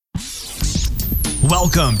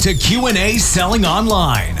Welcome to Q&A Selling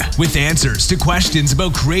Online, with answers to questions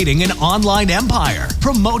about creating an online empire,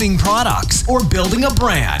 promoting products, or building a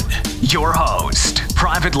brand. Your host,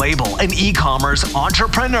 private label and e-commerce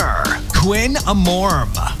entrepreneur, Quinn Amorm.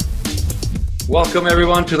 Welcome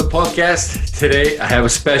everyone to the podcast. Today I have a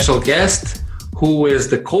special guest who is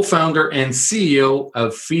the co-founder and CEO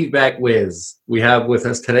of FeedbackWiz. We have with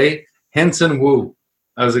us today Henson Wu.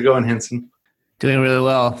 How's it going, Henson? Doing really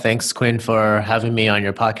well. Thanks, Quinn, for having me on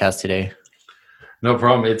your podcast today. No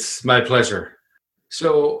problem. It's my pleasure.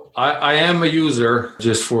 So I am a user,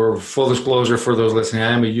 just for full disclosure for those listening,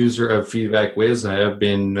 I am a user of FeedbackWiz. I have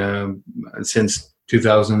been since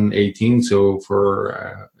 2018, so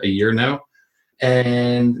for a year now.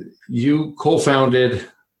 And you co-founded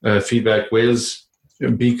FeedbackWiz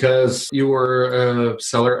because you were a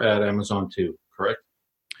seller at Amazon too, correct?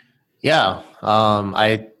 Yeah.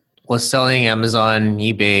 I was selling Amazon,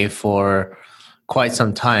 eBay for quite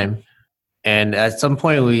some time. And at some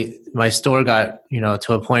point, my store got,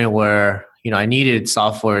 to a point where, I needed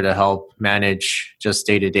software to help manage just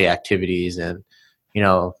day-to-day activities and, being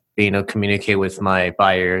able to communicate with my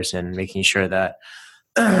buyers and making sure that,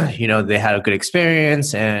 they had a good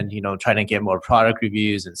experience and, trying to get more product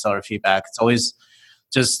reviews and seller feedback. It's always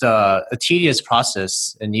just a tedious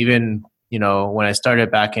process. And even, when I started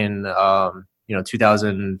back in,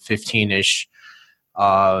 2015-ish,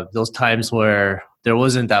 those times where there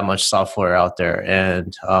wasn't that much software out there.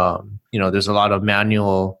 And, there's a lot of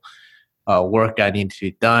manual work that needed to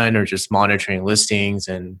be done, or just monitoring listings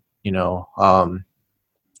and,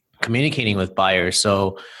 communicating with buyers.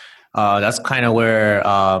 So that's kind of where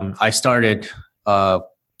I started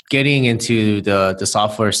getting into the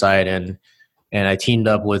software side. And I teamed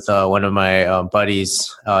up with one of my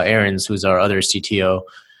buddies, Aaron's, who's our other CTO,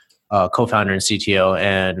 co-founder and CTO,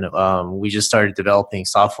 and we just started developing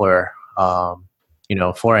software,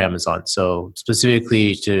 for Amazon. So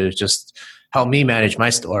specifically to just help me manage my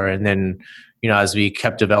store. And then, as we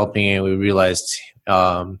kept developing it, we realized,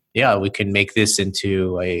 we can make this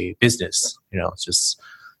into a business. Just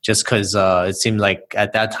because it seemed like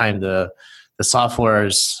at that time the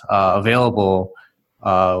softwares available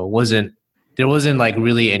there wasn't like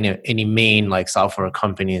really any main like software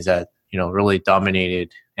companies that really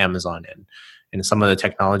dominated Amazon, and some of the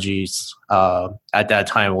technologies at that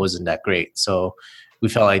time wasn't that great. So we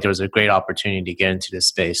felt like there was a great opportunity to get into this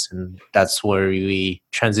space, and that's where we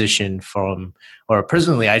transitioned from, or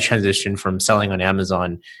personally I transitioned from selling on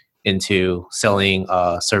Amazon into selling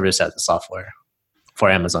service as a software for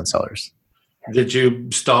Amazon sellers. Did you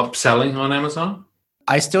stop selling on Amazon?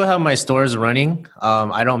 I still have my stores running.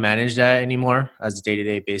 I don't manage that anymore as a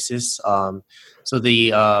day-to-day basis. So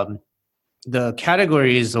the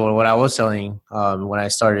categories, or what I was selling when I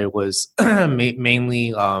started, was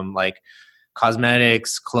mainly like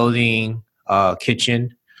cosmetics, clothing,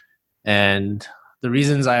 kitchen, and the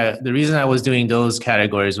reason I was doing those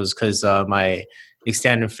categories was because my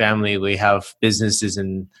extended family, we have businesses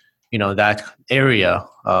in that area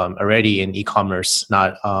already in e-commerce,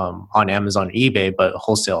 not on Amazon or eBay, but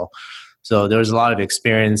wholesale. So there was a lot of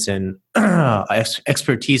experience and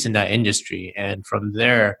expertise in that industry, and from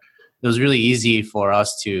there, it was really easy for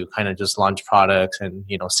us to kind of just launch products and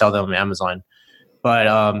sell them on Amazon. But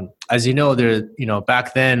as you know,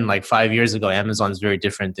 back then, like 5 years ago, Amazon is very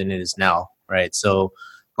different than it is now, right? So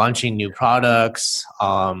launching new products,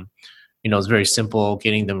 it's very simple.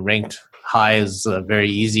 Getting them ranked high is very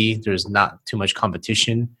easy. There's not too much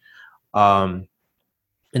competition. In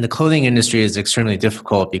the clothing industry, is extremely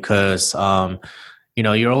difficult because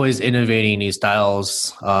you're always innovating new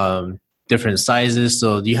styles, different sizes.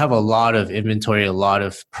 So you have a lot of inventory, a lot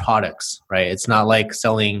of products, right? It's not like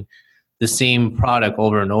selling the same product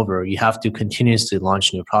over and over. You have to continuously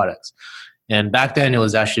launch new products. And back then it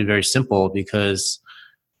was actually very simple because,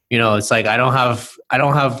 it's like I don't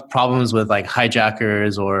have problems with like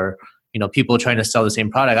hijackers or, people trying to sell the same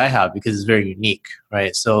product I have, because it's very unique,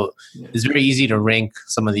 right? So it's very easy to rank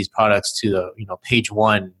some of these products to the, page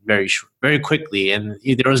one very, very quickly. And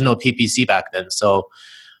there was no PPC back then. So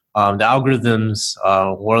the algorithms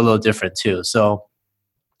were a little different too. So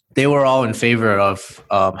they were all in favor of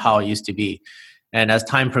how it used to be. And as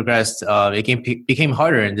time progressed, it became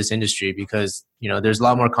harder in this industry because, there's a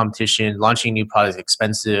lot more competition. Launching new products is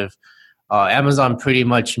expensive. Amazon pretty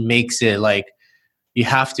much makes it like you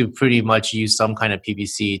have to pretty much use some kind of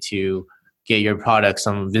PPC to get your product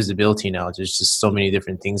some visibility now. There's just so many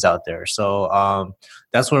different things out there. So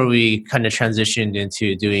that's where we kind of transitioned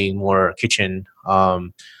into doing more kitchen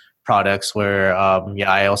products where,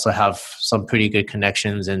 I also have some pretty good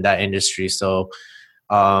connections in that industry. So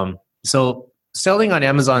selling on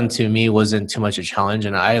Amazon to me wasn't too much a challenge,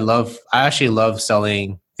 and I actually love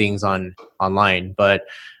selling things online. But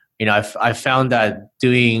I found that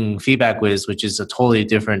doing Feedback Wiz, which is a totally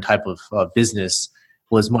different type of business,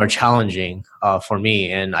 was more challenging for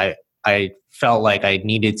me, and I felt like I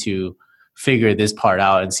needed to figure this part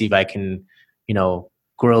out and see if I can,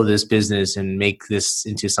 grow this business and make this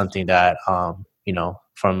into something that,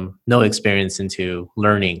 from no experience into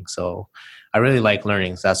learning. So I really like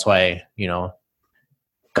learning. So that's why,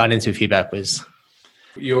 got into Feedback Wiz.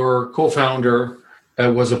 Your co-founder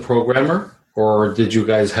was a programmer, or did you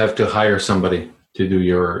guys have to hire somebody to do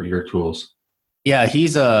your tools? Yeah,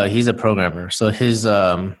 he's a programmer. So his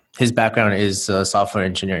background is software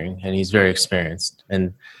engineering, and he's very experienced.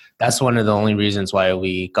 And that's one of the only reasons why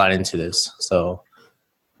we got into this. So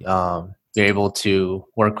we're able to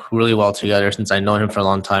work really well together since I know him for a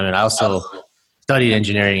long time. And I also studied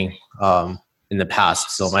engineering in the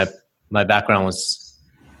past. So my background was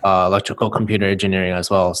electrical computer engineering as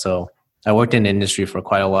well. So I worked in the industry for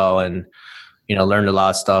quite a while and, learned a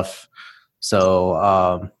lot of stuff.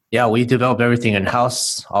 So we develop everything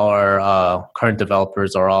in-house. Our current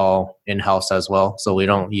developers are all in-house as well. So we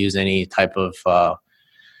don't use any type of,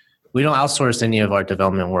 we don't outsource any of our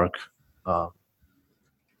development work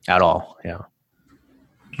at all. Yeah.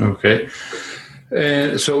 Okay.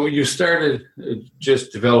 And so you started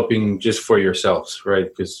just developing just for yourselves, right?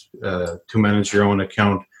 Because to manage your own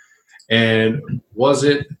account. And was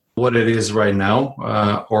it what it is right now?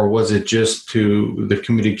 Or was it just to the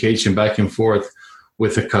communication back and forth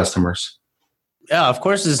with the customers? Yeah, of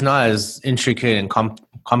course, it's not as intricate and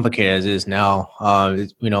complicated as it is now.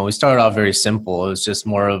 We started off very simple. It was just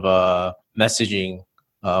more of a messaging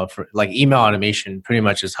for like email automation. Pretty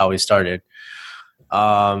much is how we started.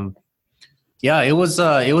 It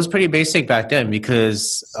was pretty basic back then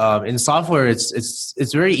because in software,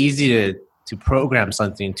 it's very easy to program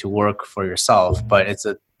something to work for yourself, but it's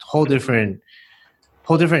a whole different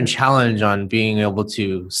challenge on being able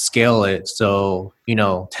to scale it so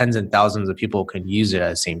tens and thousands of people can use it at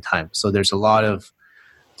the same time. So there's a lot of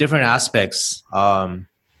different aspects you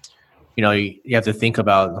have to think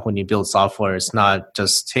about when you build software. It's not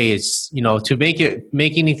just to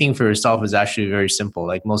make anything for yourself is actually very simple.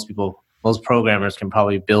 Like most programmers can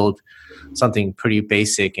probably build something pretty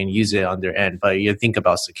basic and use it on their end, but you think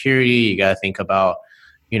about security, you got to think about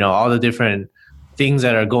all the different things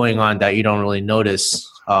that are going on that you don't really notice,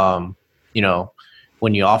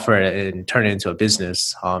 when you offer it and turn it into a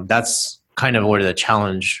business. That's kind of where the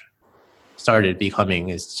challenge started becoming,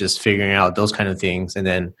 is just figuring out those kind of things. And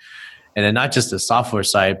then not just the software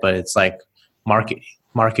side, but it's like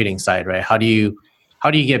marketing side, right? How do you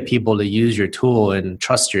get people to use your tool and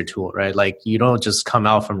trust your tool, right? Like you don't just come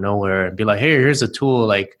out from nowhere and be like, hey, here's a tool,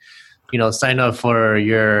 like, sign up for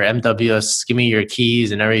your MWS, give me your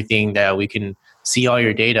keys and everything that we can see all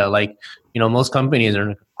your data. Like, most companies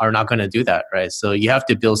are not going to do that, right? So you have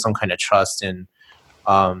to build some kind of trust, and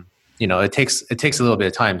it takes a little bit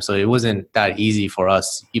of time. So it wasn't that easy for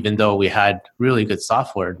us, even though we had really good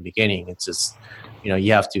software in the beginning. It's just,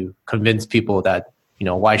 you have to convince people that,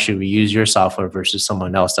 why should we use your software versus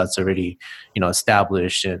someone else that's already,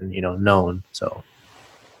 established and, known. So.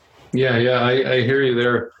 Yeah. I hear you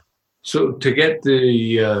there. So to get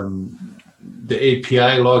the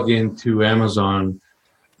API login to Amazon,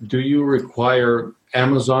 do you require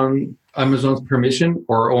Amazon's permission,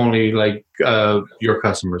 or only like your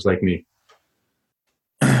customers like me?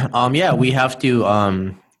 We have to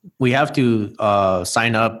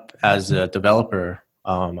sign up as a developer.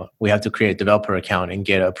 We have to create a developer account and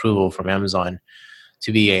get approval from Amazon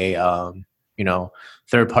to be a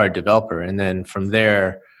third-party developer, and then from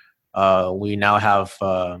there, we now have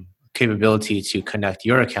capability to connect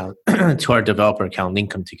your account to our developer account,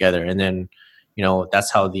 link them together, and then that's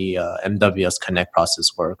how the MWS Connect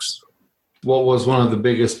process works. What was one of the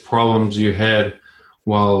biggest problems you had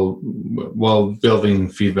while building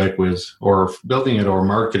Feedback Wiz, or building it or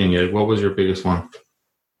marketing it? What was your biggest one?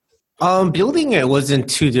 Building it wasn't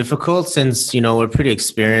too difficult since, we're pretty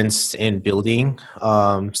experienced in building.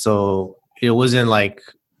 So it wasn't like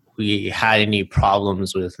we had any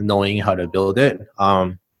problems with knowing how to build it.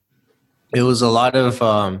 It was a lot of,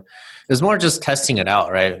 it was more just testing it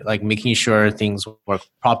out, right? Like making sure things work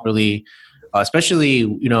properly. Especially,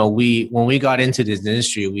 when we got into this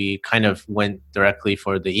industry, we kind of went directly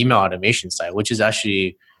for the email automation side, which is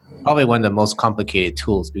actually probably one of the most complicated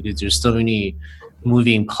tools because there's so many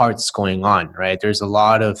moving parts going on, right? There's a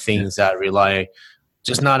lot of things that rely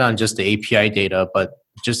just not on just the API data, but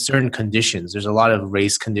just certain conditions. There's a lot of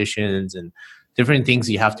race conditions and different things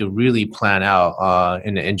you have to really plan out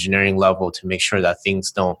in the engineering level to make sure that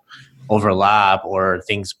things don't overlap or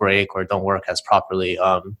things break or don't work as properly.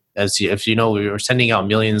 If you know, we were sending out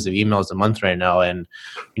millions of emails a month right now, and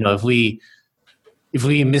if we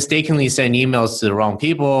mistakenly send emails to the wrong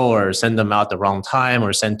people or send them out the wrong time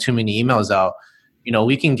or send too many emails out,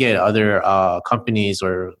 we can get other companies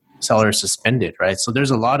or sellers suspended, right? So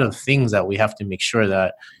there's a lot of things that we have to make sure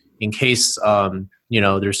that in case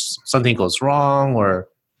there's something goes wrong, or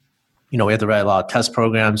we have to write a lot of test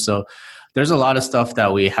programs. So there's a lot of stuff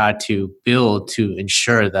that we had to build to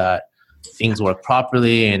ensure that things work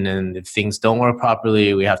properly. And then if things don't work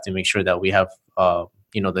properly, we have to make sure that we have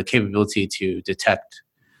the capability to detect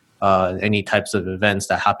any types of events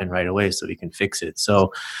that happen right away so we can fix it.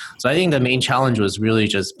 So I think the main challenge was really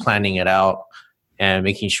just planning it out and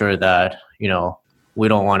making sure that we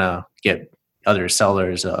don't want to get other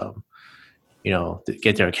sellers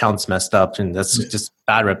get their accounts messed up, and that's just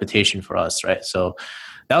bad reputation for us, right? So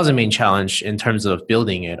that was the main challenge in terms of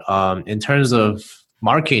building it. In terms of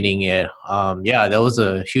marketing it, that was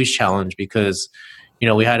a huge challenge because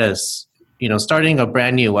we had starting a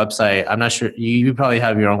brand new website. I'm not sure, you probably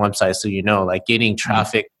have your own website, so like getting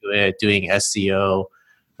traffic to it, doing SEO,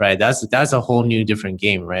 right? That's a whole new different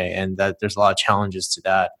game, right? And that there's a lot of challenges to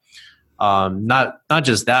that. Not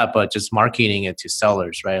just that, but just marketing it to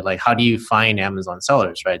sellers, right? Like, how do you find Amazon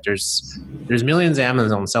sellers, right? There's millions of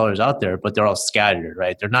Amazon sellers out there, but they're all scattered,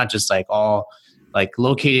 right? They're not just like all like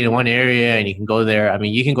located in one area and you can go there. I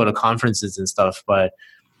mean, you can go to conferences and stuff, but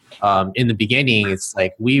in the beginning, it's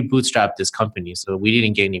like we bootstrapped this company, so we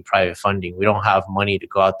didn't get any private funding. We don't have money to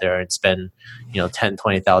go out there and spend,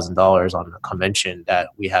 $10,000-$20,000 on a convention that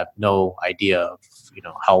we have no idea of,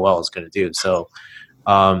 how well it's going to do. So,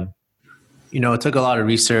 it took a lot of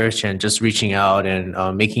research and just reaching out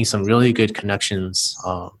and making some really good connections.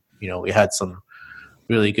 We had some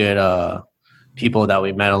really good people that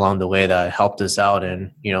we met along the way that helped us out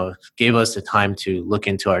and, gave us the time to look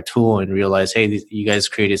into our tool and realize, hey, you guys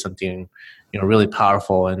created something, really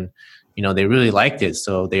powerful, and, they really liked it.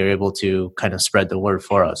 So they were able to kind of spread the word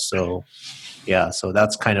for us. So, so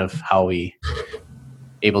that's kind of how we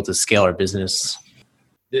able to scale our business.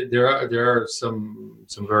 There are some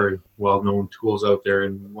very well-known tools out there,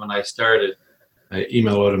 and when I started,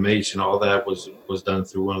 email automation, all that was done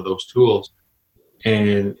through one of those tools.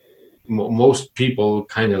 And most people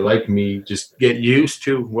kind of like me just get used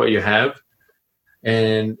to what you have,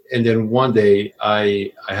 and then one day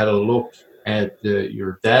I had a look at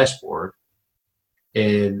your dashboard,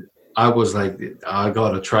 and I was like, I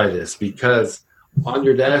gotta try this, because on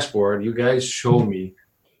your dashboard you guys show me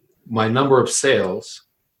my number of sales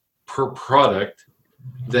per product.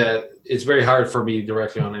 That it's very hard for me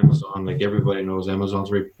directly on Amazon. Like everybody knows,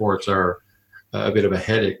 Amazon's reports are a bit of a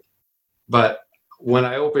headache. But when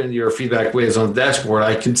I open your Feedback Wiz on the dashboard,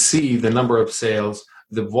 I can see the number of sales,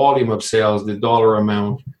 the volume of sales, the dollar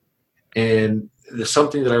amount. And there's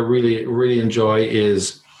something that I really, really enjoy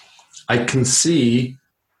is I can see,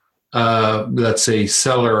 let's say,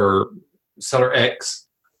 seller X,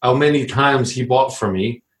 how many times he bought from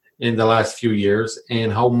me in the last few years,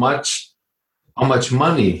 and how much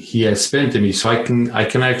money he has spent to me. So I can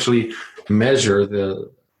actually measure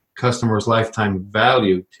the customer's lifetime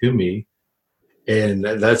value to me, and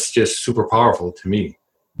that's just super powerful to me.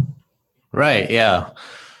 Right. Yeah.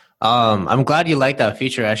 I'm glad you like that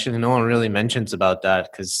feature. Actually, no one really mentions about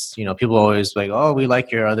that because, people always like, oh, we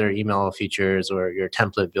like your other email features or your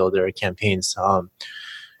template builder campaigns.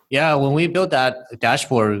 When we built that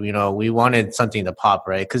dashboard, we wanted something to pop,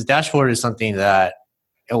 right? Because dashboard is something that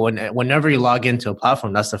whenever you log into a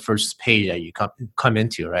platform, that's the first page that you come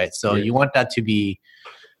into, right? So you want that to be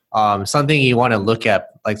something you want to look at,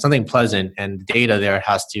 like something pleasant, and the data there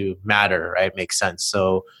has to matter, right? Make sense.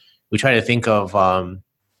 So we try to think of, a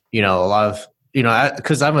lot of,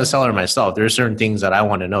 because I'm a seller myself, there are certain things that I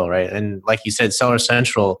want to know, right? And like you said, Seller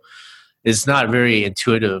Central is not very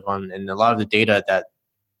intuitive and a lot of the data that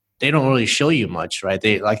they don't really show you much, right?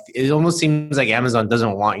 It almost seems like Amazon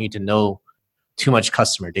doesn't want you to know too much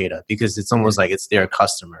customer data because it's almost like it's their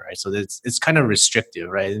customer, right? So it's kind of restrictive,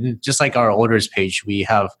 right? And just like our orders page, we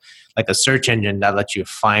have like a search engine that lets you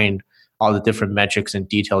find all the different metrics and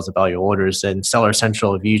details about your orders. And Seller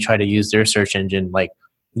Central, if you try to use their search engine, like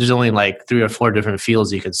there's only like 3 or 4 different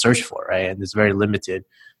fields you can search for, right? And it's very limited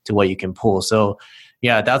to what you can pull. So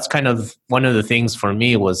that's kind of one of the things for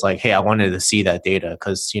me was like, hey, I wanted to see that data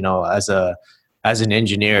because, as an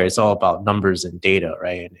engineer, it's all about numbers and data,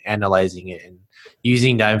 right? And analyzing it and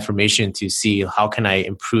using that information to see how can I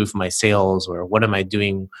improve my sales, or what am I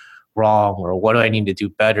doing wrong, or what do I need to do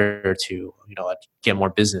better to, get more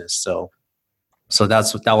business. So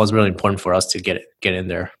that was really important for us to get in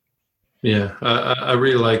there. Yeah, I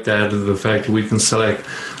really like that, the fact that we can select,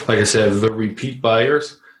 like I said, the repeat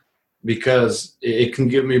buyers, because it can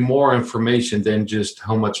give me more information than just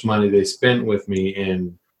how much money they spent with me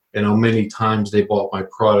and how many times they bought my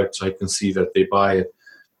product. So I can see that they buy it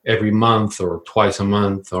every month or twice a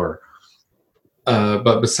month. Or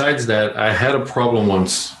but besides that, I had a problem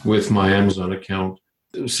once with my Amazon account.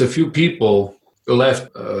 So a few people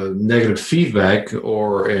left negative feedback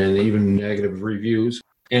and even negative reviews,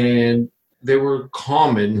 and they were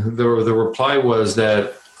common. The reply was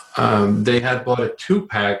that they had bought a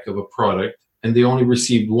 2-pack of a product and they only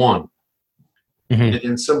received one. Mm-hmm. And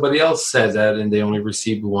then somebody else said that and they only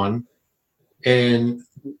received one. And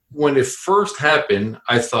when it first happened,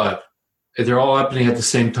 I thought, they're all happening at the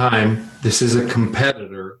same time. This is a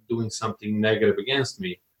competitor doing something negative against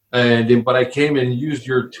me. But I came and used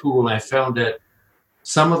your tool, and I found that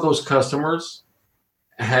some of those customers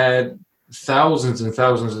had thousands and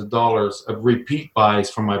thousands of dollars of repeat buys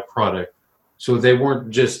for my product. So they weren't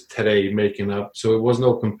just today making up. So it was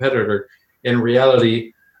no competitor. In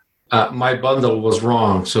reality, my bundle was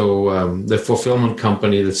wrong. So the fulfillment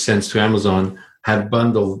company that sends to Amazon had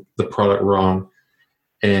bundled the product wrong.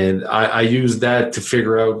 And I used that to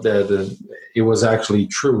figure out that it was actually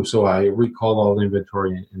true. So I recalled all the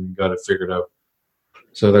inventory and got it figured out.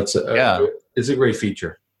 So it's a great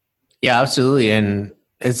feature. Yeah, absolutely. And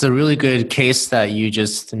it's a really good case that you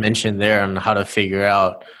just mentioned there on how to figure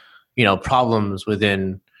out, problems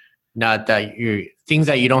within not that you're things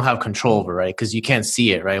that you don't have control over, right? Because you can't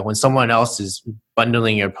see it, right? When someone else is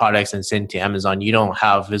bundling your products and sending to Amazon, you don't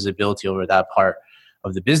have visibility over that part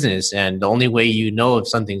of the business. And the only way you know if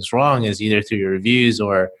something's wrong is either through your reviews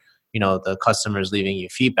or, the customers leaving you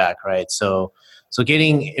feedback, right? So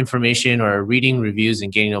getting information or reading reviews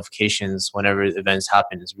and getting notifications whenever events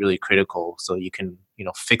happen is really critical. So you can,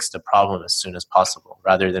 fix the problem as soon as possible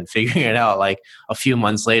rather than figuring it out like a few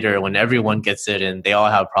months later when everyone gets it and they all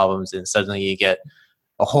have problems and suddenly you get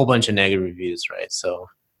a whole bunch of negative reviews, right? So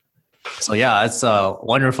yeah, it's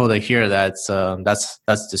wonderful to hear that. That's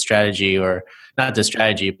the strategy, or not the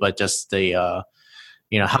strategy, but just the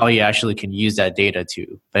how you actually can use that data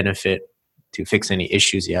to benefit, to fix any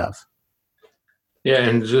issues you have. Yeah,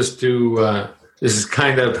 and just to this is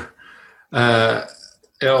kind of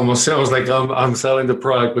it almost sounds like I'm selling the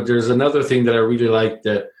product, but there's another thing that I really like,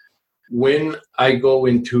 that when I go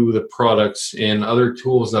into the products and other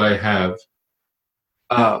tools that I have,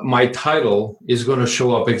 my title is going to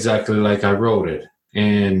show up exactly like I wrote it.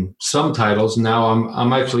 And some titles now,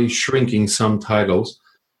 I'm actually shrinking some titles,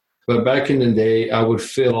 but back in the day, I would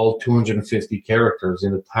fill all 250 characters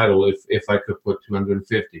in the title if I could put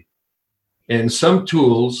 250. And some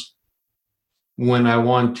tools, when I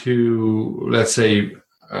want to, let's say,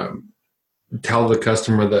 tell the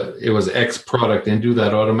customer that it was X product and do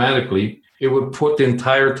that automatically, it would put the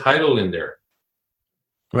entire title in there.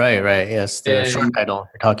 Right. Yes, the short title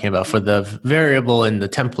you're talking about for the variable in the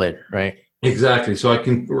template, right? Exactly. So I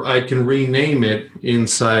can rename it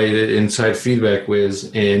inside Feedback Wiz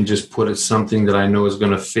and just put it something that I know is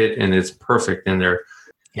going to fit and it's perfect in there.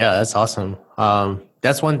 Yeah, that's awesome.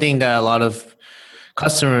 That's one thing that a lot of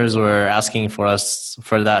customers were asking for us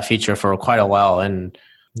for that feature for quite a while, and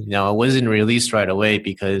it wasn't released right away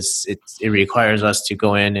because it requires us to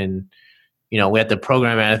go in and we have to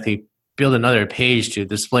programmatically build another page to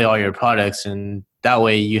display all your products, and that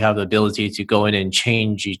way you have the ability to go in and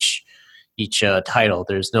change each title.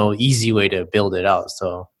 There's no easy way to build it out.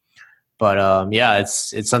 So, but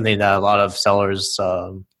it's something that a lot of sellers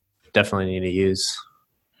definitely need to use.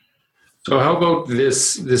 So how about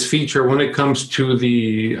this feature when it comes to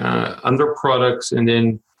the under products, and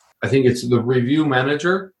then I think it's the review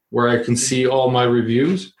manager where I can see all my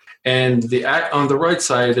reviews, and on the right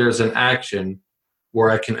side there's an action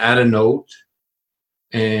where I can add a note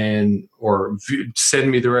or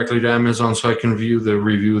send me directly to Amazon so I can view the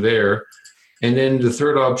review there. And then the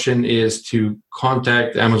third option is to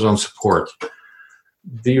contact Amazon support.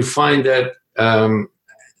 Do you find that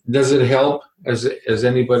does it help? Has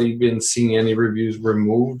anybody been seeing any reviews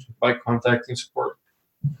removed by contacting support?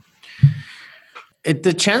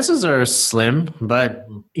 The chances are slim, but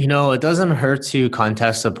it doesn't hurt to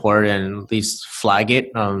contact support and at least flag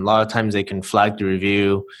it. A lot of times they can flag the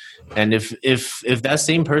review, and if that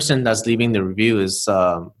same person that's leaving the review is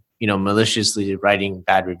maliciously writing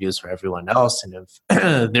bad reviews for everyone else, and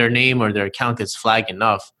if their name or their account gets flagged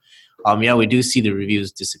enough, we do see the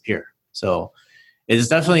reviews disappear. So it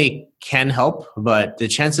definitely can help, but the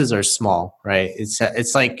chances are small, right?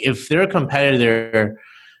 It's like if they're a competitor,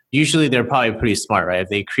 usually they're probably pretty smart, right? If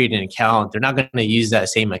they create an account, they're not going to use that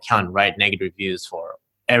same account and write negative reviews for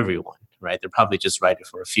everyone, right? They're probably just write it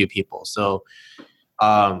for a few people. So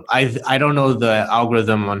I don't know the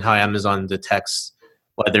algorithm on how Amazon detects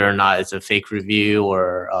whether or not it's a fake review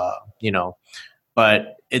or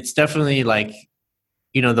but it's definitely like,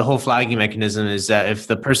 the whole flagging mechanism is that if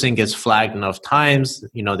the person gets flagged enough times,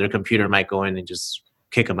 their computer might go in and just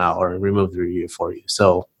kick them out or remove the review for you.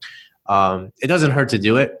 So it doesn't hurt to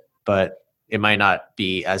do it, but it might not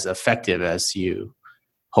be as effective as you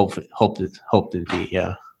hope to be.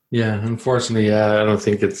 Yeah. Yeah. Unfortunately, I don't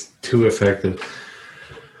think it's too effective.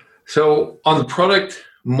 So on the product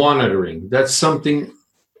monitoring, that's something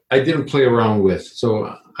I didn't play around with.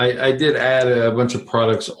 So I did add a bunch of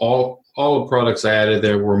products. All the products I added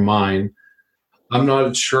there were mine. I'm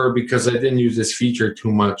not sure because I didn't use this feature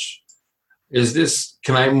too much.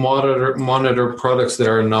 Can I monitor products that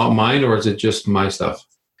are not mine, or is it just my stuff?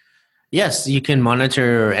 Yes, you can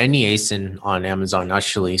monitor any ASIN on Amazon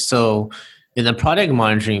actually. So in the product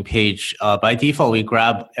monitoring page, by default, we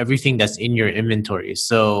grab everything that's in your inventory.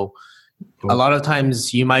 So a lot of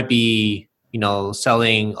times you might be,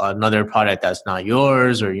 selling another product that's not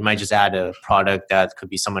yours, or you might just add a product that could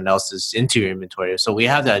be someone else's into your inventory. So we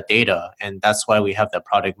have that data, and that's why we have that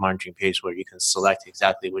product monitoring page where you can select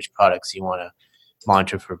exactly which products you want to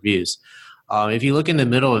monitor for reviews. If you look in the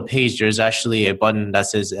middle of the page, there's actually a button that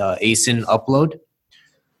says ASIN upload.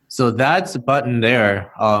 So that's a button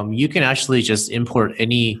there. You can actually just import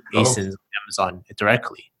any ASINs on Amazon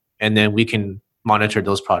directly, and then we can monitor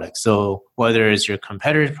those products. So whether it's your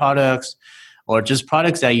competitor products or just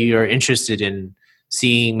products that you're interested in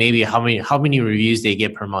seeing, maybe how many reviews they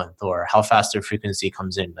get per month or how fast their frequency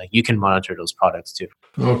comes in, like you can monitor those products too.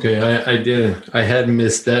 Okay, I didn't. I had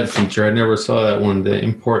missed that feature. I never saw that one, the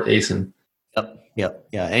import ASIN. Yep.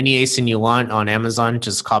 Yeah. Any ASIN you want on Amazon,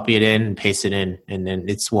 just copy it in and paste it in, and then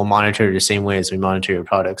we'll monitor the same way as we monitor your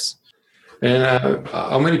products. And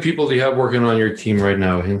how many people do you have working on your team right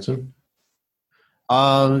now, Hinson?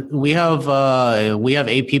 We have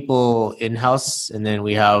 8 people in house, and then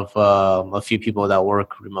we have a few people that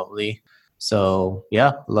work remotely. So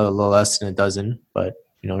yeah, a little less than a dozen. But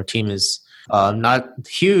our team is not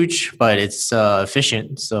huge, but it's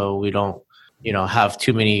efficient. So we don't have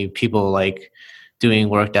too many people like doing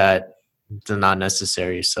work that is not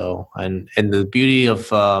necessary. So and the beauty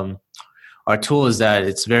of our tool is that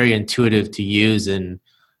it's very intuitive to use, and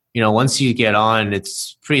once you get on,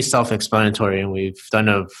 it's pretty self-explanatory, and we've done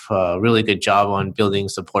a really good job on building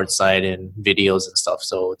support site and videos and stuff.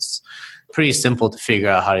 So it's pretty simple to figure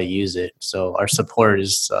out how to use it. So our support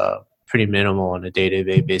is pretty minimal on a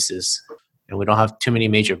day-to-day basis, and we don't have too many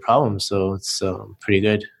major problems. So it's pretty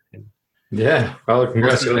good. Yeah, well,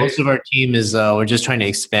 congratulations. Most of our team is we're just trying to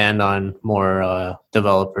expand on more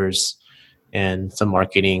developers and some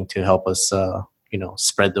marketing to help us,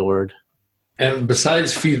 spread the word. And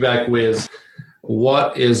besides FeedbackWiz,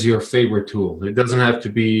 what is your favorite tool? It doesn't have to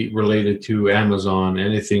be related to Amazon.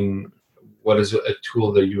 Anything. What is a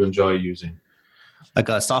tool that you enjoy using? Like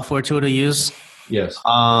a software tool to use? Yes.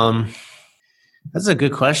 That's a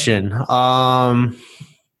good question.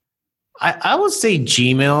 I would say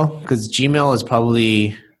Gmail, because Gmail is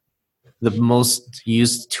probably the most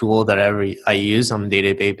used tool that I use on a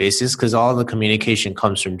day-to-day basis, because all the communication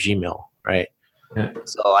comes from Gmail, right? Yeah.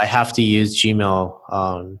 So I have to use Gmail.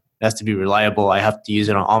 It has to be reliable. I have to use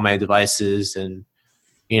it on all my devices, and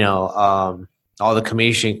all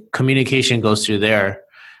the communication goes through there.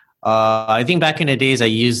 I think back in the days I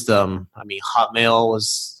used Hotmail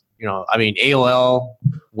was AOL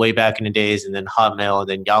way back in the days, and then Hotmail, and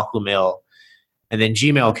then Yahoo Mail, and then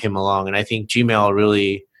Gmail came along, and I think Gmail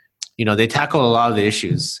really, they tackle a lot of the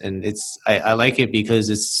issues, and I like it because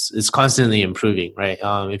it's constantly improving, right?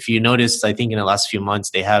 If you notice, I think in the last few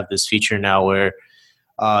months they have this feature now where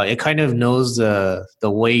it kind of knows the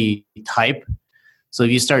way you type. So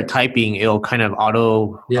if you start typing, it'll kind of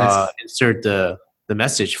auto insert the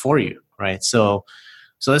message for you, right? So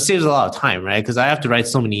that saves a lot of time, right? Because I have to write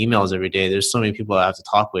so many emails every day. There's so many people I have to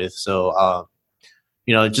talk with. So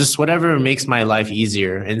just whatever makes my life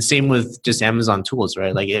easier. And same with just Amazon tools,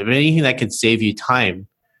 right? Like if anything that could save you time,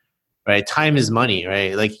 right? Time is money,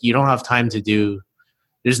 right? Like you don't have time to do,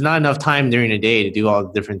 there's not enough time during the day to do all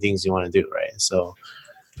the different things you want to do, right? So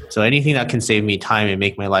anything that can save me time and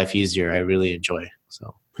make my life easier, I really enjoy.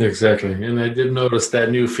 So exactly. And I did notice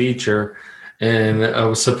that new feature, and I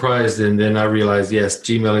was surprised. And then I realized, yes,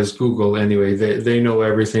 Gmail is Google anyway. They know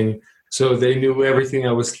everything. So they knew everything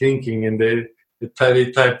I was thinking, and they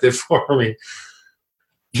typed it for me.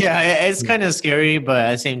 Yeah, it's kind of scary, but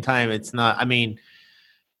at the same time, it's not. I mean,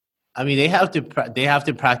 they have to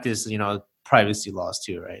practice, privacy laws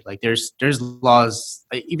too, right? Like there's laws,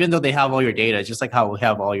 even though they have all your data, just like how we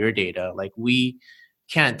have all your data, like we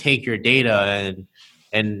can't take your data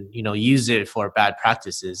and use it for bad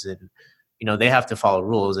practices, and they have to follow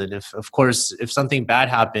rules. And if, of course, if something bad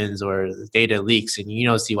happens or the data leaks, and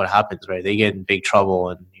see what happens, right? They get in big trouble,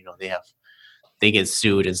 and they get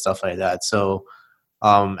sued and stuff like that. So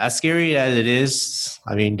as scary as it is,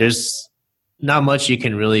 I mean, there's not much you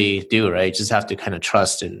can really do, right? Just have to kind of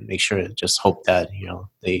trust and make sure, just hope that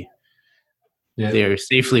they're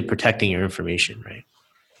safely protecting your information, right?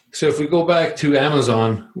 So if we go back to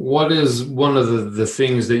Amazon, what is one of the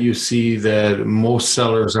things that you see that most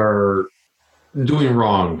sellers are doing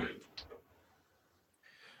wrong?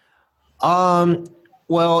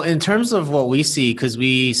 Well, in terms of what we see, because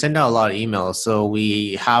we send out a lot of emails, so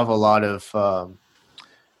we have a lot of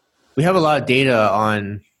data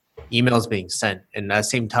on emails being sent, and at the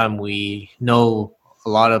same time, we know a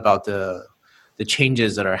lot about the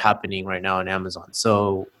changes that are happening right now on Amazon.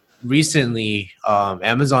 So recently,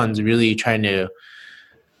 Amazon's really trying to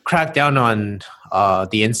crack down on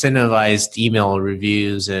the incentivized email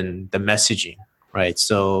reviews and the messaging, right?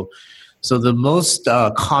 So the most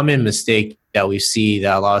common mistake that we see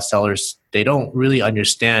that a lot of sellers, they don't really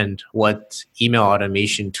understand what email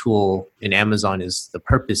automation tool in Amazon is, the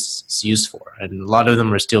purpose it's used for. And a lot of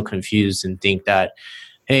them are still confused and think that,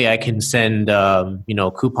 hey, I can send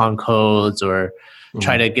coupon codes or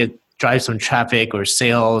try to drive some traffic or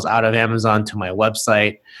sales out of Amazon to my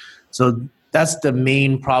website. So that's the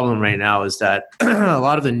main problem right now, is that a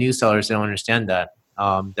lot of the new sellers don't understand that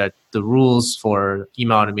the rules for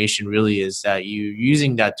email automation really is that you're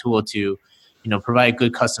using that tool to provide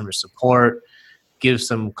good customer support, give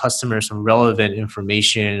some customers some relevant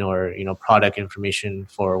information or product information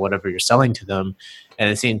for whatever you're selling to them. And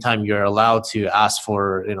at the same time, you're allowed to ask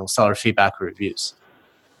for seller feedback or reviews.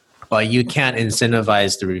 But you can't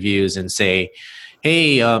incentivize the reviews and say,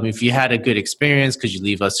 hey, if you had a good experience, could you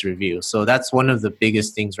leave us a review? So that's one of the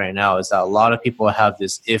biggest things right now, is that a lot of people have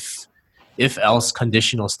this if else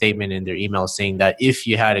conditional statement in their email saying that if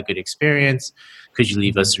you had a good experience, could you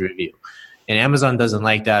leave us a review? And Amazon doesn't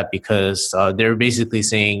like that, because they're basically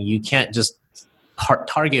saying you can't just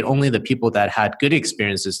target only the people that had good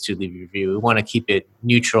experiences to leave a review. We want to keep it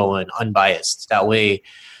neutral and unbiased. That way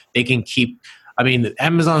they can keep,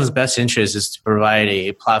 Amazon's best interest is to provide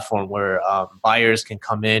a platform where buyers can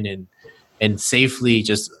come in and safely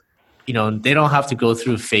just, they don't have to go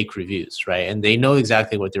through fake reviews, right? And they know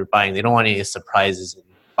exactly what they're buying. They don't want any surprises and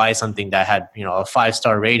buy something that had, a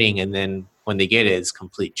 5-star rating, and then when they get it, it's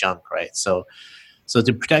complete junk, right? So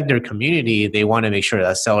to protect their community, they want to make sure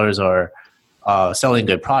that sellers are selling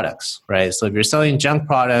good products, right? So if you're selling junk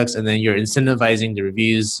products and then you're incentivizing the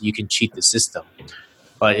reviews, you can cheat the system.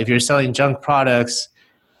 But if you're selling junk products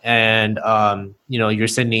and you're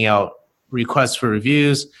sending out requests for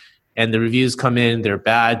reviews, and the reviews come in, they're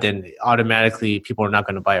bad, then automatically people are not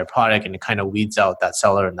going to buy your product, and it kind of weeds out that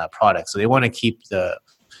seller and that product. So they want to keep the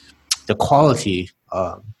quality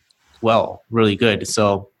really good.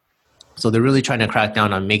 So they're really trying to crack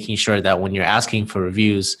down on making sure that when you're asking for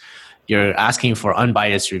reviews, you're asking for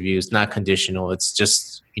unbiased reviews, not conditional. It's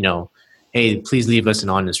just, hey, please leave us an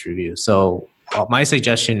honest review. So my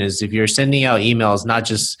suggestion is, if you're sending out emails,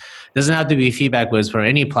 doesn't have to be feedback whiz for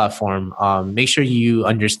any platform, make sure you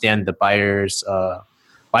understand the buyer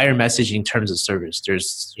messaging terms of service.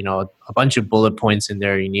 There's, a bunch of bullet points in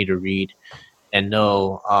there you need to read and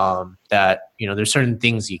know that, there's certain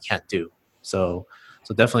things you can't do. So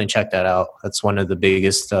definitely check that out. That's one of the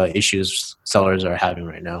biggest issues sellers are having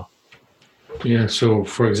right now. Yeah. So,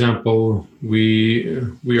 for example, we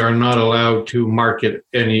are not allowed to market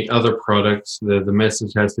any other products. The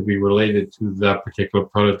message has to be related to that particular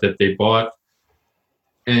product that they bought.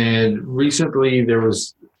 And recently, there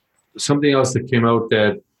was something else that came out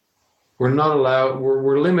that we're not allowed.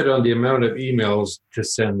 We're limited on the amount of emails to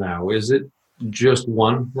send now. Is it just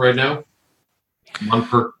one right now? One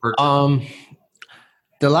per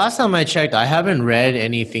The last time I checked, I haven't read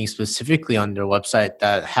anything specifically on their website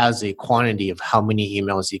that has a quantity of how many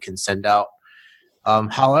emails you can send out.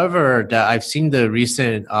 However, I've seen the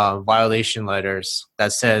recent violation letters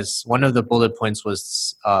that says one of the bullet points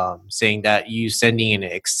was saying that you sending an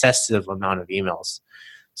excessive amount of emails.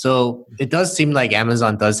 So it does seem like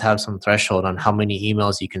Amazon does have some threshold on how many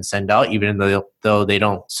emails you can send out, even though they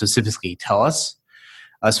don't specifically tell us,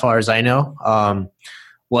 as far as I know.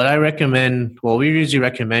 What we usually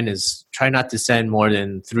recommend is try not to send more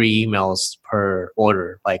than 3 emails per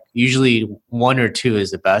order. Like usually 1 or 2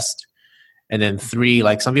 is the best. And then 3,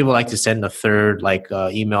 like some people like to send a third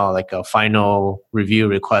email, like a final review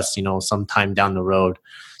request, sometime down the road.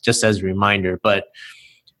 just as a reminder. But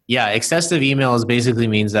yeah, excessive emails basically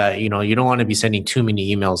means that, you don't want to be sending too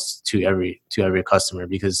many emails to every customer,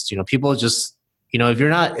 because, people just, if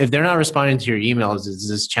they're not responding to your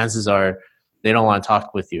emails, chances are they don't want to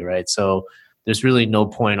talk with you, right? So there's really no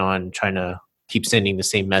point on trying to keep sending the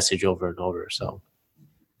same message over and over. So.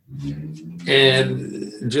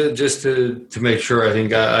 And just to make sure, I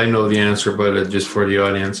think I know the answer, but just for the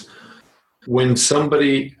audience, when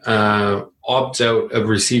somebody opts out of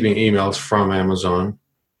receiving emails from Amazon,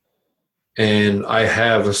 and I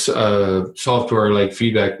have a software like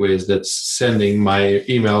FeedbackWiz that's sending my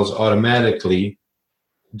emails automatically,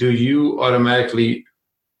 do you automatically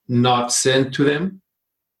not send to them?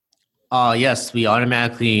 Yes, we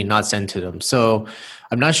automatically not send to them. So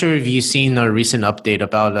I'm not sure if you've seen a recent update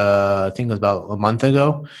about, I think it was about a month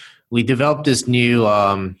ago. We developed this new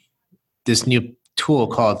tool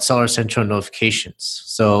called Seller Central Notifications.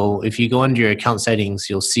 So if you go under your account settings,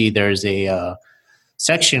 you'll see there's a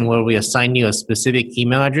section where we assign you a specific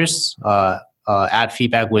email address at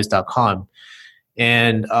feedbackwiz.com.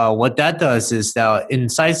 And what that does is that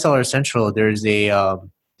inside Seller Central, there's a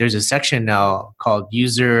section now called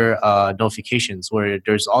user notifications, where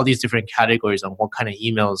there's all these different categories on what kind of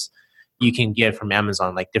emails you can get from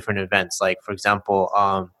Amazon, like different events. Like, for example,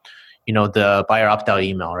 the buyer opt-out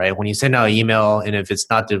email, right? When you send out an email and if it's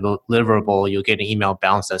not deliverable, you'll get an email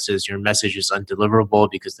bounce that says your message is undeliverable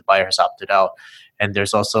because the buyer has opted out. And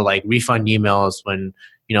there's also like refund emails. When,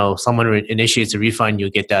 someone initiates a refund, you'll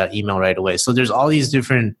get that email right away. So there's all these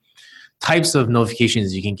different types of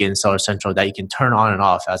notifications you can get in Seller Central that you can turn on and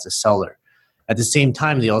off as a seller. At the same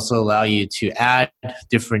time, they also allow you to add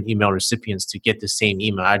different email recipients to get the same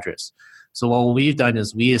email address. So what we've done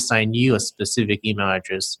is we assign you a specific email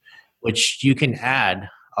address, which you can add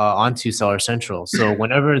onto Seller Central. So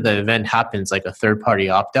whenever the event happens, like a third-party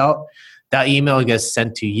opt-out, that email gets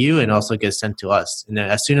sent to you and also gets sent to us. And then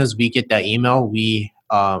as soon as we get that email,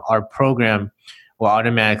 our program will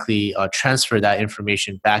automatically transfer that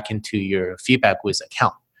information back into your FeedbackWiz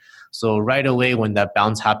account. So right away when that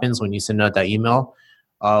bounce happens, when you send out that email,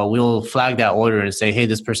 we'll flag that order and say, hey,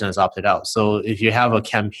 this person has opted out. So if you have a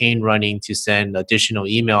campaign running to send additional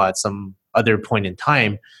email at some other point in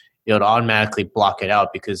time, it'll automatically block it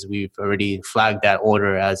out because we've already flagged that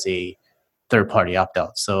order as a third-party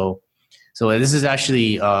opt-out. So this is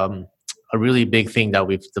actually a really big thing that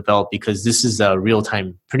we've developed, because this is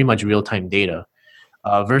pretty much real-time data.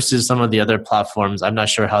 Versus some of the other platforms. I'm not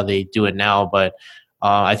sure how they do it now, but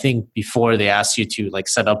I think before they asked you to like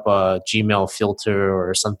set up a Gmail filter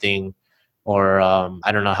or something, or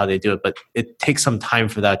I don't know how they do it, but it takes some time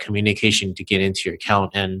for that communication to get into your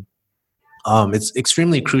account. And it's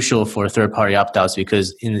extremely crucial for third-party opt-outs,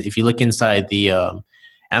 because if you look inside the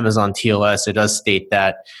Amazon TOS, it does state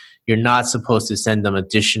that you're not supposed to send them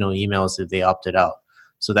additional emails if they opted out.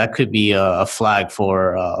 So that could be a flag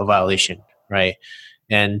for a violation, right?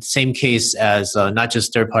 And same case as not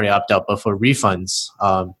just third-party opt-out, but for refunds.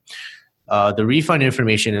 The refund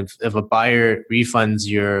information, if a buyer refunds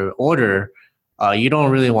your order, you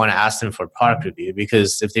don't really want to ask them for product review,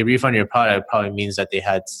 because if they refund your product, it probably means that they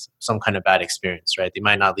had some kind of bad experience, right? They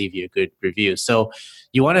might not leave you a good review. So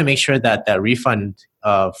you want to make sure that that refund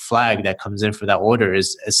flag that comes in for that order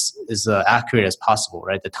is as accurate as possible,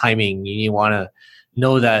 right? The timing, you want to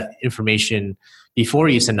know that information before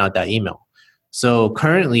you send out that email. So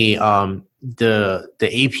currently, the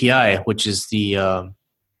API, which is the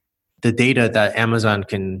data that Amazon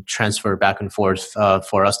can transfer back and forth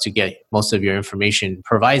for us to get most of your information,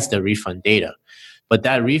 provides the refund data. But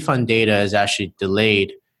that refund data is actually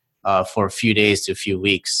delayed for a few days to a few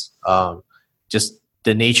weeks, just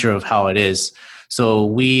the nature of how it is. So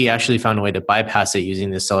we actually found a way to bypass it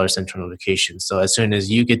using the Seller Central notification. So as soon as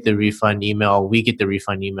you get the refund email, we get the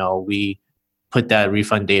refund email, we put that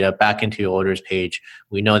refund data back into your orders page.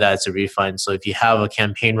 We know that it's a refund. So if you have a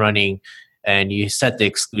campaign running and you set the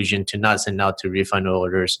exclusion to not send out to refund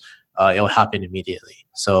orders, it will happen immediately.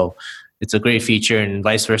 So it's a great feature, and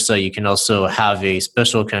vice versa. You can also have a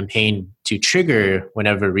special campaign to trigger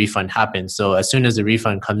whenever a refund happens. So as soon as the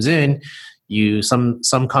refund comes in,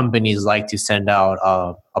 some companies like to send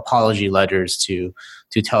out apology letters to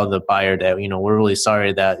tell the buyer that, we're really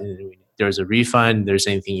sorry that there's a refund. There's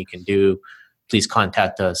anything you can do, please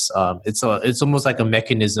contact us. It's almost like a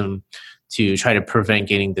mechanism to try to prevent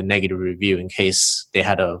getting the negative review in case they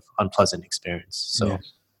had an unpleasant experience. So,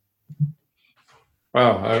 yes.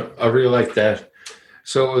 Wow, I really like that.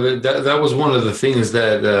 So that was one of the things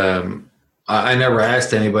that I never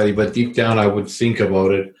asked anybody, but deep down I would think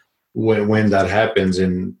about it when that happens.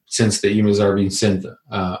 And since the emails are being sent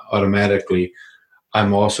automatically,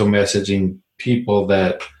 I'm also messaging people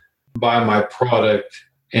that buy my product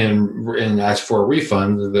and ask for a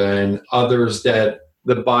refund than others that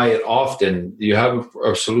buy it often. Do you have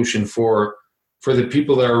a solution for the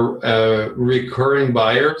people that are recurring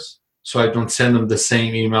buyers, so I don't send them the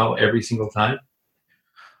same email every single time?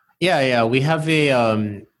 Yeah. We have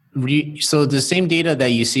a so the same data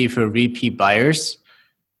that you see for repeat buyers,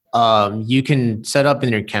 you can set up in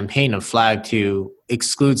your campaign a flag to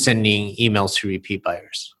exclude sending emails to repeat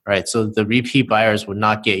buyers, right? So the repeat buyers would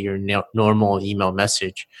not get your normal email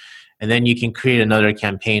message. And then you can create another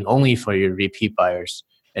campaign only for your repeat buyers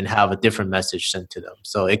and have a different message sent to them.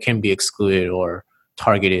 So it can be excluded or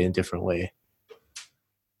targeted in a different way.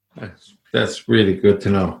 That's really good to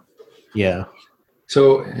know. Yeah.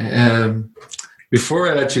 So before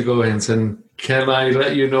I let you go, Henson, can I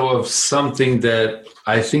let you know of something that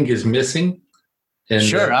I think is missing? And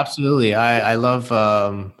sure, absolutely. I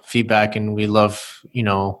love feedback, and we love,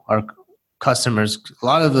 our customers. A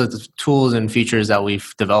lot of the tools and features that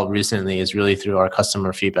we've developed recently is really through our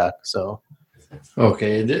customer feedback. So,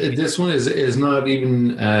 okay, this one is not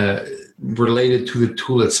even related to the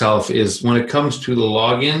tool itself. Is when it comes to the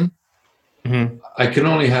login, I can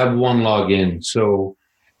only have one login. So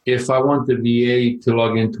if I want the VA to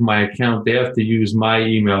log into my account, they have to use my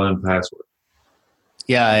email and password.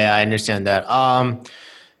 Yeah, I understand that.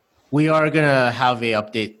 We are gonna have a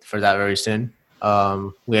update for that very soon.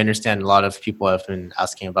 We understand a lot of people have been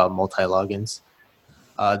asking about multi-logins.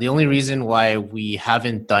 The only reason why we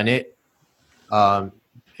haven't done it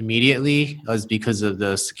immediately is because of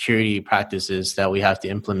the security practices that we have to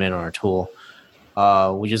implement on our tool.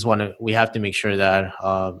 We have to make sure that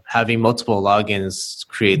having multiple logins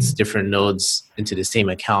creates different nodes into the same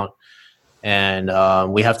account. And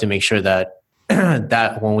we have to make sure that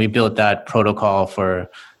that when we build that protocol for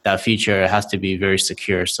that feature, it has to be very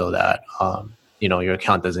secure so that your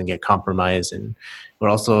account doesn't get compromised. And we're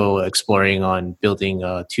also exploring on building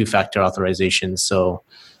two-factor authorization. So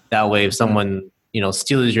that way, if someone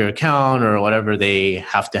steals your account or whatever, they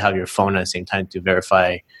have to have your phone at the same time to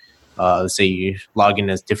verify. Let's say you log in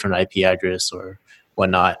as different IP address or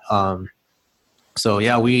whatnot. So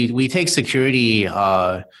yeah, we take security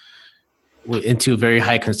into very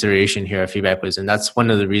high consideration here at FeedbackWiz, and that's one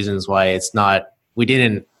of the reasons why we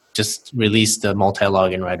didn't just release the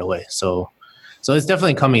multi-login right away. So it's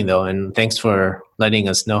definitely coming though, and thanks for letting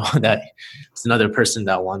us know that it's another person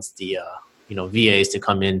that wants the VAs to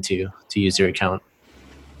come in to use your account.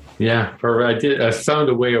 Yeah, perfect. I found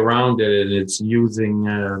a way around it, and it's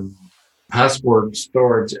using password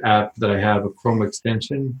storage app that I have, a Chrome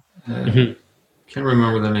extension. Can't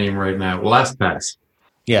remember the name right now. LastPass.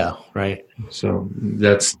 Yeah, right. So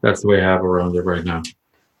that's the way I have around it right now.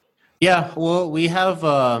 Yeah, well, we have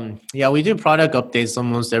we do product updates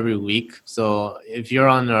almost every week. So if you're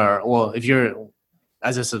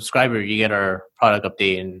as a subscriber, you get our product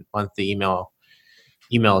update and monthly email.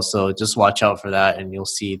 So just watch out for that, and you'll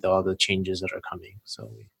see all the changes that are coming. So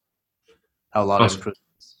we have a lot of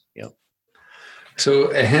improvements. Yep.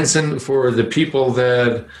 So Henson, for the people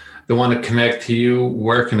that want to connect to you,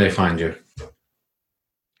 where can they find you?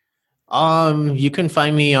 You can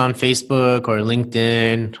find me on Facebook or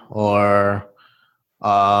LinkedIn or,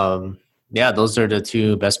 those are the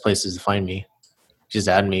two best places to find me. Just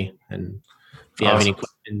add me. And if you have any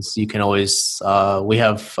questions, you can always, we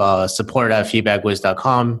have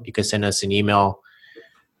support@feedbackwiz.com. You can send us an email.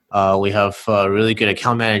 We have really good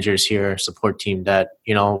account managers here, support team that,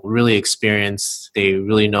 really experienced. They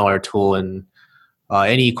really know our tool, and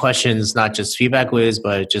any questions, not just FeedbackWiz,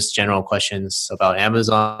 but just general questions about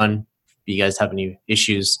Amazon. If you guys have any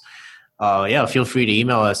issues, feel free to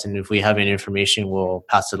email us, and if we have any information, we'll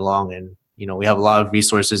pass it along. And we have a lot of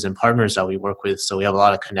resources and partners that we work with, so we have a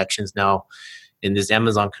lot of connections now in this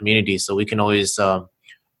Amazon community. So we can always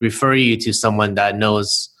refer you to someone that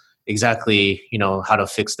knows exactly how to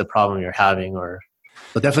fix the problem you're having,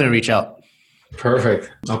 but definitely reach out.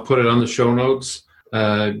 Perfect. I'll put it on the show notes.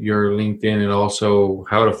 Your LinkedIn, and also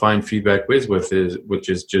how to find FeedbackWiz which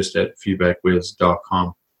is just at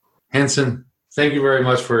feedbackwiz.com. Henson, thank you very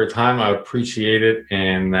much for your time. I appreciate it,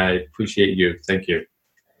 and I appreciate you. Thank you.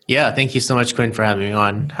 Yeah, thank you so much, Quinn, for having me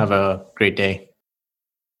on. Have a great day.